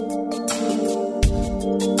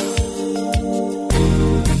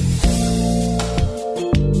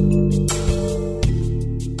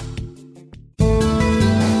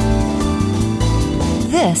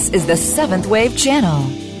 This is the Seventh Wave Channel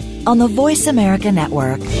on the Voice America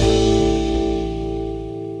Network.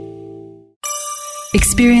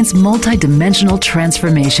 Experience multidimensional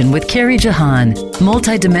transformation with Carrie Jahan.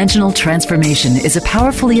 Multidimensional transformation is a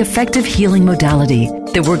powerfully effective healing modality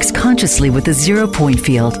that works consciously with the 0-point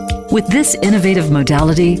field. With this innovative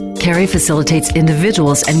modality, Carrie facilitates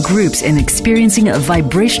individuals and groups in experiencing a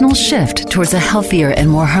vibrational shift towards a healthier and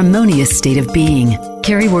more harmonious state of being.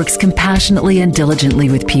 Carrie works compassionately and diligently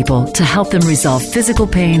with people to help them resolve physical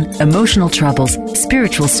pain, emotional troubles,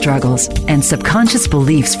 spiritual struggles, and subconscious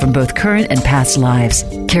beliefs from both current and past lives.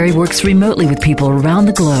 Carrie works remotely with people around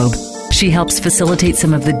the globe. She helps facilitate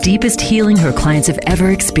some of the deepest healing her clients have ever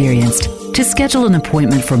experienced. To schedule an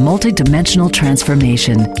appointment for multidimensional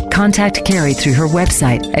transformation, contact Carrie through her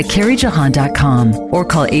website at carriejahan.com or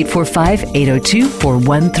call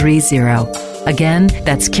 845-802-4130. Again,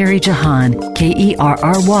 that's Carrie Jahan,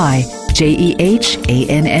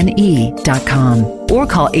 KerrieJahanne.com, or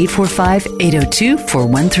call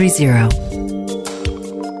 845-802-4130.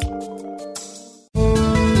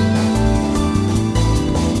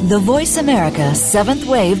 The Voice America Seventh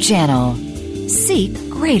Wave Channel. Seek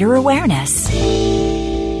greater awareness.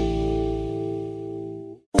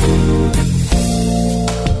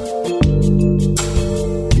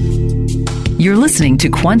 You're listening to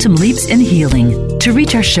Quantum Leaps in Healing. To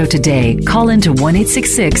reach our show today, call in to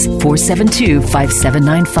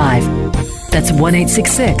 1-866-472-5795. That's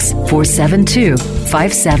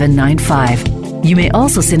 1-866-472-5795. You may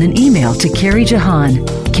also send an email to Carrie Jahan,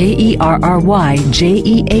 KerrieJahanne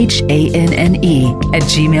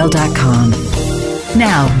 @gmail.com.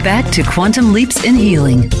 Now, back to Quantum Leaps in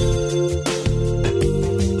Healing.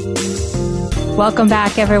 Welcome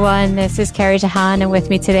back, everyone. This is Carrie Jahan, and with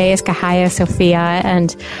me today is Kahaya Sophia.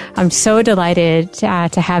 And I'm so delighted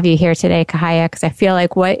to have you here today, Kahaya, because I feel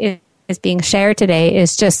like what is being shared today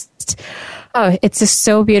is just, it's just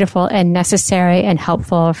so beautiful and necessary and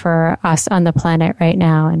helpful for us on the planet right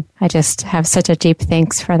now. And I just have such a deep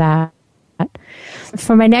thanks for that.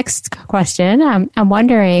 For my next question, I'm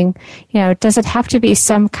wondering, does it have to be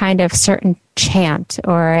some kind of certain chant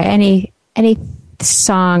or any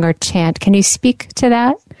song or chant? Can you speak to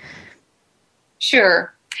that?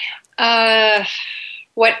 Sure.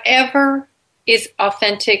 Whatever is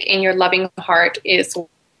authentic in your loving heart is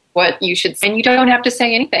what you should say. And you don't have to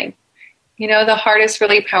say anything. The heart is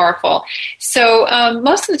really powerful. So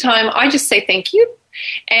most of the time, I just say thank you.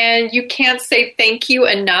 And you can't say thank you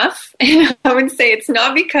enough. And I would say it's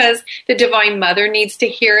not because the Divine Mother needs to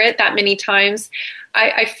hear it that many times.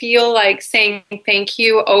 I feel like saying thank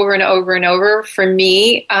you over and over and over, for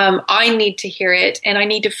me, I need to hear it, and I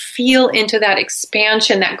need to feel into that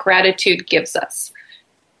expansion that gratitude gives us.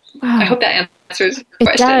 Wow. I hope that answers your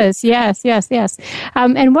question. It does, yes.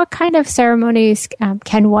 And what kind of ceremonies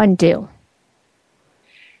can one do?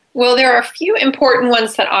 Well, there are a few important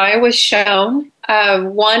ones that I was shown.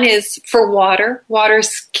 One is for water.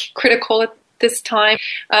 Water's critical at this time,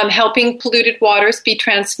 helping polluted waters be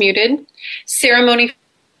transmuted. Ceremony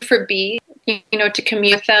for bees, to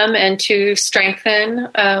commune with them and to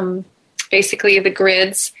strengthen basically the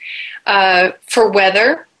grids. For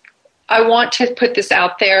weather, I want to put this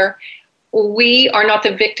out there. We are not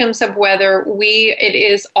the victims of weather. It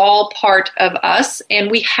is all part of us, and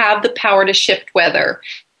we have the power to shift weather.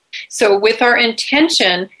 So with our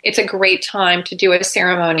intention, it's a great time to do a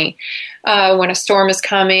ceremony when a storm is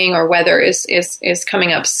coming or weather is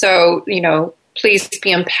coming up. So, please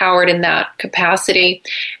be empowered in that capacity.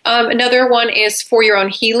 Another one is for your own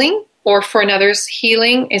healing or for another's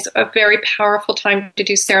healing is a very powerful time to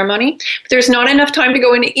do ceremony. But there's not enough time to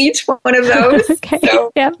go into each one of those. Okay.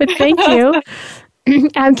 So. Yeah, but thank you.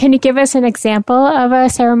 Can you give us an example of a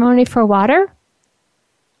ceremony for water?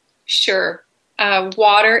 Sure.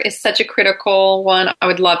 Water is such a critical one. I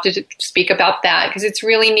would love to speak about that because it's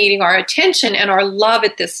really needing our attention and our love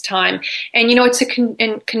at this time. And, it's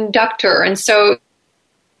a conductor. And so,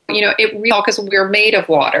 it really, because we're made of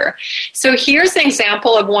water. So here's an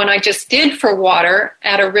example of one I just did for water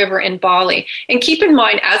at a river in Bali. And keep in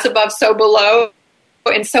mind, as above, so below.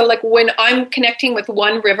 And so like when I'm connecting with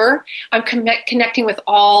one river, I'm connecting with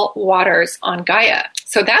all waters on Gaia.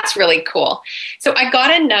 So that's really cool. So I got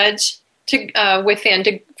a nudge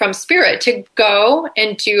from spirit to go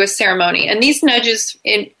and do a ceremony. And these nudges,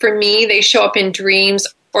 for me, they show up in dreams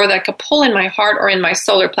or like a pull in my heart or in my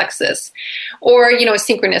solar plexus or, a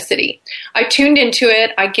synchronicity. I tuned into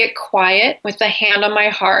it. I get quiet with the hand on my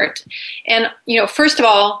heart. And, first of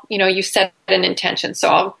all, you set an intention. So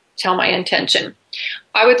I'll tell my intention.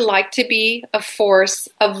 I would like to be a force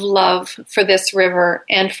of love for this river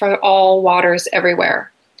and for all waters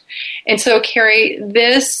everywhere. And so, Carrie,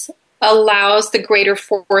 this allows the greater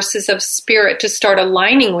forces of spirit to start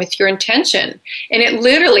aligning with your intention. And it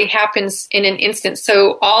literally happens in an instant.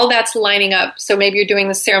 So all that's lining up. So maybe you're doing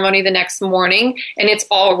the ceremony the next morning and it's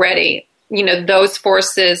all ready. Those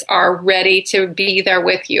forces are ready to be there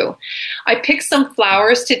with you. I pick some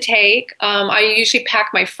flowers to take. I usually pack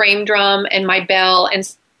my frame drum and my bell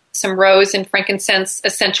and some rose and frankincense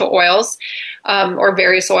essential oils or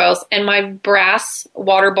various oils and my brass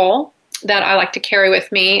water bowl that I like to carry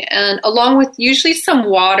with me, and along with usually some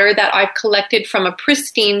water that I've collected from a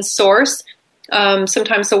pristine source,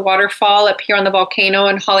 sometimes a waterfall up here on the volcano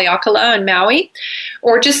in Haleakala in Maui,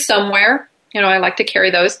 or just somewhere. I like to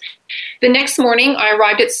carry those. The next morning, I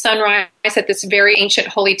arrived at sunrise at this very ancient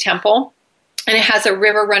holy temple, and it has a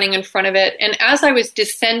river running in front of it. And as I was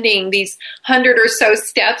descending these 100 or so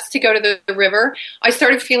steps to go to the river, I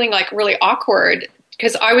started feeling like really awkward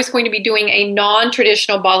because I was going to be doing a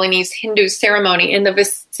non-traditional Balinese Hindu ceremony in the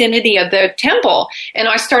vicinity of the temple. And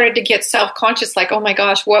I started to get self-conscious, like, oh my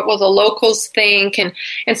gosh, what will the locals think? And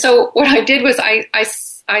so what I did was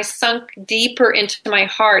I sunk deeper into my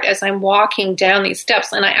heart as I'm walking down these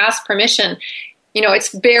steps, and I asked permission. It's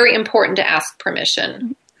very important to ask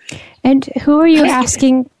permission. And who are you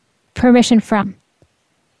asking permission from?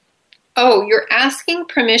 Oh, you're asking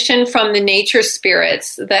permission from the nature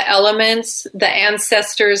spirits, the elements, the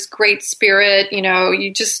ancestors, great spirit.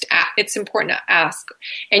 It's important to ask.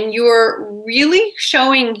 And you're really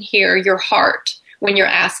showing here your heart when you're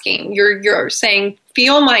asking. You're saying,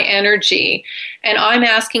 feel my energy. And I'm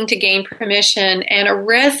asking to gain permission and a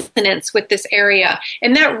resonance with this area.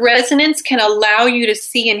 And that resonance can allow you to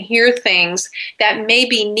see and hear things that may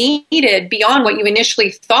be needed beyond what you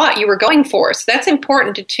initially thought you were going for. So that's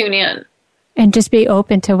important to tune in. And just be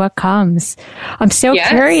open to what comes. I'm so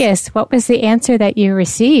curious. What was the answer that you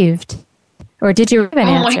received? Or did you have an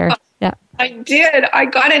answer? Yeah. I did. I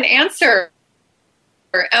got an answer.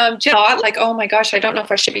 Just thought like, oh my gosh, I don't know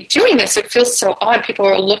if I should be doing this. It feels so odd. People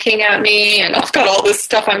are looking at me and I've got all this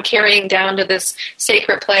stuff I'm carrying down to this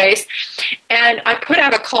sacred place. And I put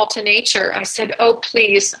out a call to nature. I said, oh,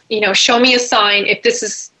 please, show me a sign if this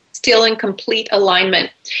is still in complete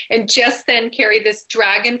alignment. And just then, Carrie, this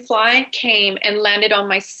dragonfly came and landed on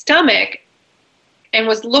my stomach and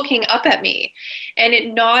was looking up at me. And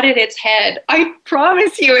it nodded its head. I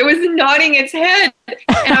promise you, it was nodding its head.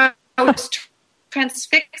 And I was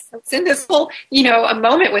transfixed. I was in this whole, a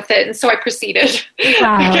moment with it. And so I proceeded.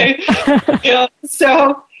 Wow. Okay. Yeah.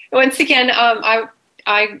 So once again, I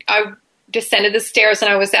descended the stairs and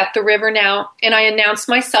I was at the river now, and I announced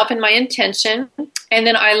myself and my intention, and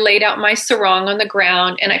then I laid out my sarong on the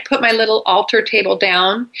ground and I put my little altar table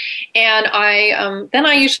down, and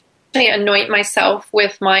I usually anoint myself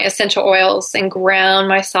with my essential oils and ground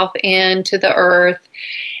myself into the earth,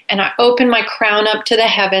 and I open my crown up to the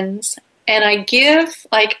heavens, and I give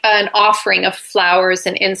like an offering of flowers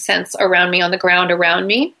and incense around me on the ground around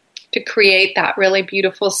me to create that really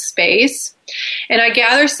beautiful space. And I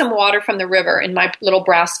gather some water from the river in my little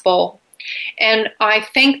brass bowl. And I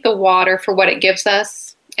thank the water for what it gives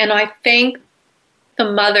us. And I thank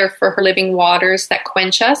the mother for her living waters that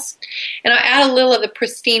quench us. And I add a little of the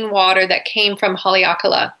pristine water that came from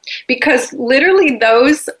Haleakala, because literally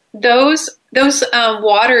those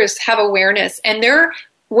waters have awareness, and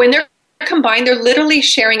when they're combined, they're literally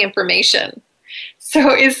sharing information.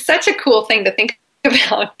 So it's such a cool thing to think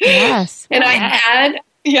about. Yes. And I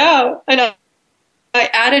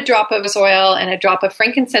add a drop of oil and a drop of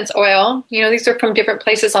frankincense oil. These are from different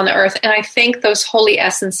places on the earth. And I thank those holy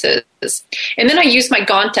essences. And then I use my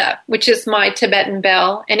Ganta, which is my Tibetan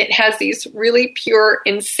bell. And it has these really pure,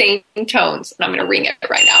 insane tones. And I'm going to ring it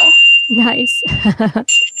right now. Nice.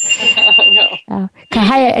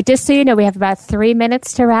 Kahaya, just so you know, we have about 3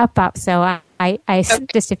 minutes to wrap up. So I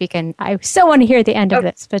just, if you can, I still want to hear the end of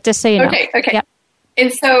this, but just so you know. Okay. Yep.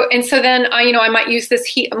 And so then I might use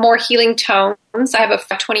this more healing tones. I have a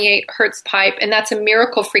 528 hertz pipe, and that's a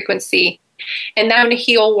miracle frequency. And then I'm going to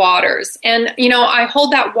heal waters. And, I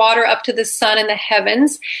hold that water up to the sun and the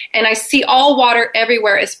heavens, and I see all water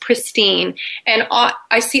everywhere as pristine. And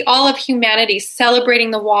I see all of humanity celebrating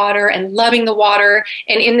the water and loving the water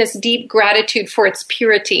and in this deep gratitude for its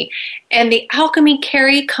purity. And the alchemy,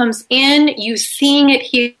 Carrie, comes in, you seeing it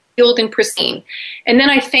healed and pristine. And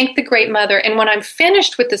then I thank the Great Mother. And when I'm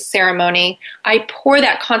finished with the ceremony, I pour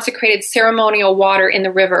that consecrated ceremonial water in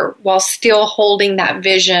the river while still holding that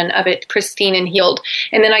vision of it pristine and healed.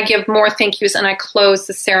 And then I give more thank yous and I close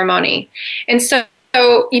the ceremony. And so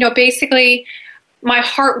basically my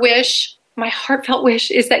heartfelt wish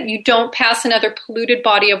is that you don't pass another polluted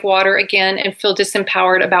body of water again and feel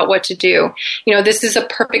disempowered about what to do. This is a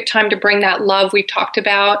perfect time to bring that love we've talked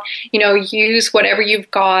about. Use whatever you've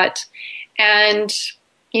got, and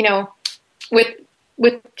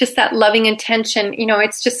with just that loving intention.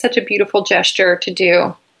 It's just such a beautiful gesture to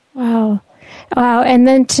do. Wow. And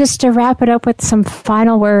then just to wrap it up with some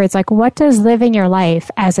final words, like, what does living your life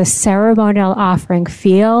as a ceremonial offering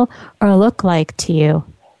feel or look like to you?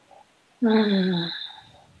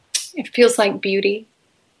 It feels like beauty.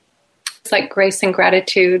 It's like grace and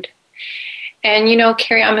gratitude. And,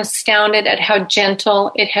 Carrie, I'm astounded at how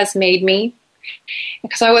gentle it has made me,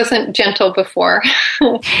 because I wasn't gentle before.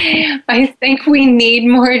 I think we need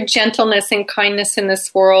more gentleness and kindness in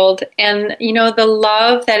this world. And, the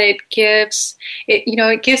love that it gives,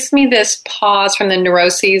 it gives me this pause from the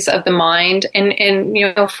neuroses of the mind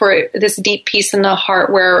and for this deep peace in the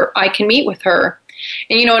heart where I can meet with her.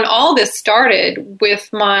 And, and all this started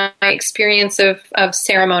with my experience of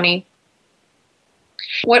ceremony.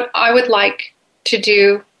 What I would like to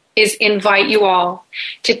do is invite you all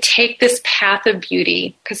to take this path of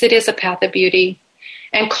beauty, because it is a path of beauty,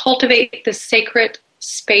 and cultivate the sacred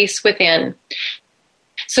space within,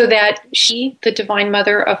 so that she, the Divine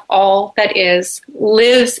Mother of all that is,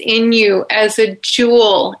 lives in you as a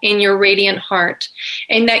jewel in your radiant heart,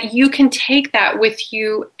 and that you can take that with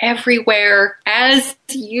you everywhere as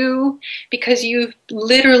you, because you've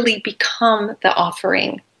literally become the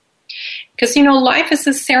offering. Because, life is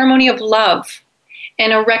a ceremony of love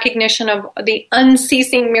and a recognition of the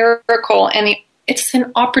unceasing miracle, and it's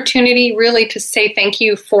an opportunity really to say thank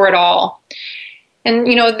you for it all. And,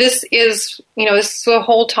 this is the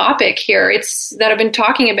whole topic here. It's that I've been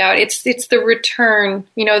talking about. It's the return,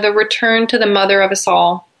 the return to the mother of us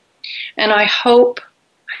all. And I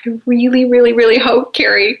really, really, really hope,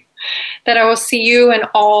 Carrie, that I will see you and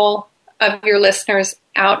all of your listeners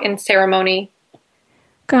out in ceremony.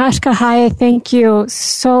 Gosh, Kahaya, thank you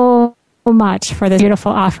so much for this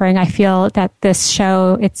beautiful offering. I feel that this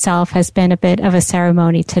show itself has been a bit of a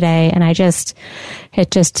ceremony today, and it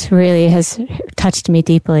just really has touched me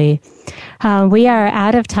deeply. We are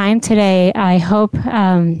out of time today. I hope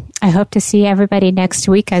to see everybody next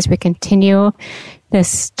week as we continue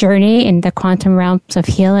this journey in the quantum realms of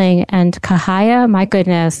healing. And Kahaya, my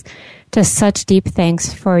goodness, just such deep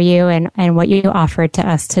thanks for you and what you offered to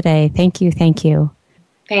us today. Thank you. Thank you.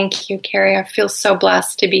 Thank you, Carrie. I feel so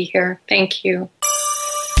blessed to be here. Thank you.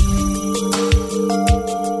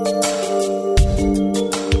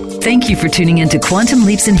 Thank you for tuning in to Quantum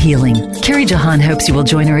Leaps in Healing. Carrie Jahan hopes you will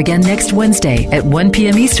join her again next Wednesday at 1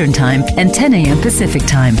 p.m. Eastern Time and 10 a.m. Pacific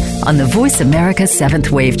Time on the Voice America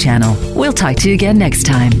 7th Wave channel. We'll talk to you again next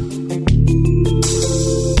time.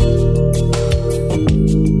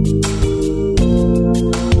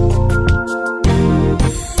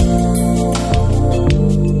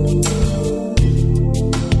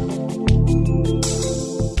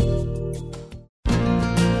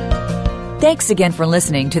 Thanks again for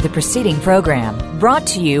listening to the preceding program brought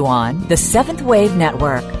to you on the Seventh Wave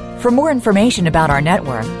Network. For more information about our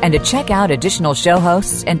network and to check out additional show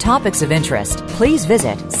hosts and topics of interest, please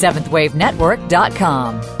visit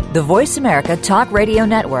seventhwavenetwork.com. The Voice America Talk Radio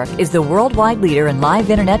Network is the worldwide leader in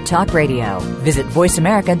live Internet talk radio. Visit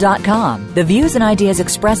voiceamerica.com. The views and ideas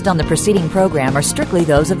expressed on the preceding program are strictly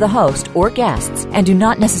those of the host or guests and do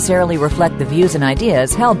not necessarily reflect the views and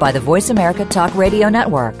ideas held by the Voice America Talk Radio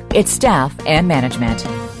Network, its staff, and management.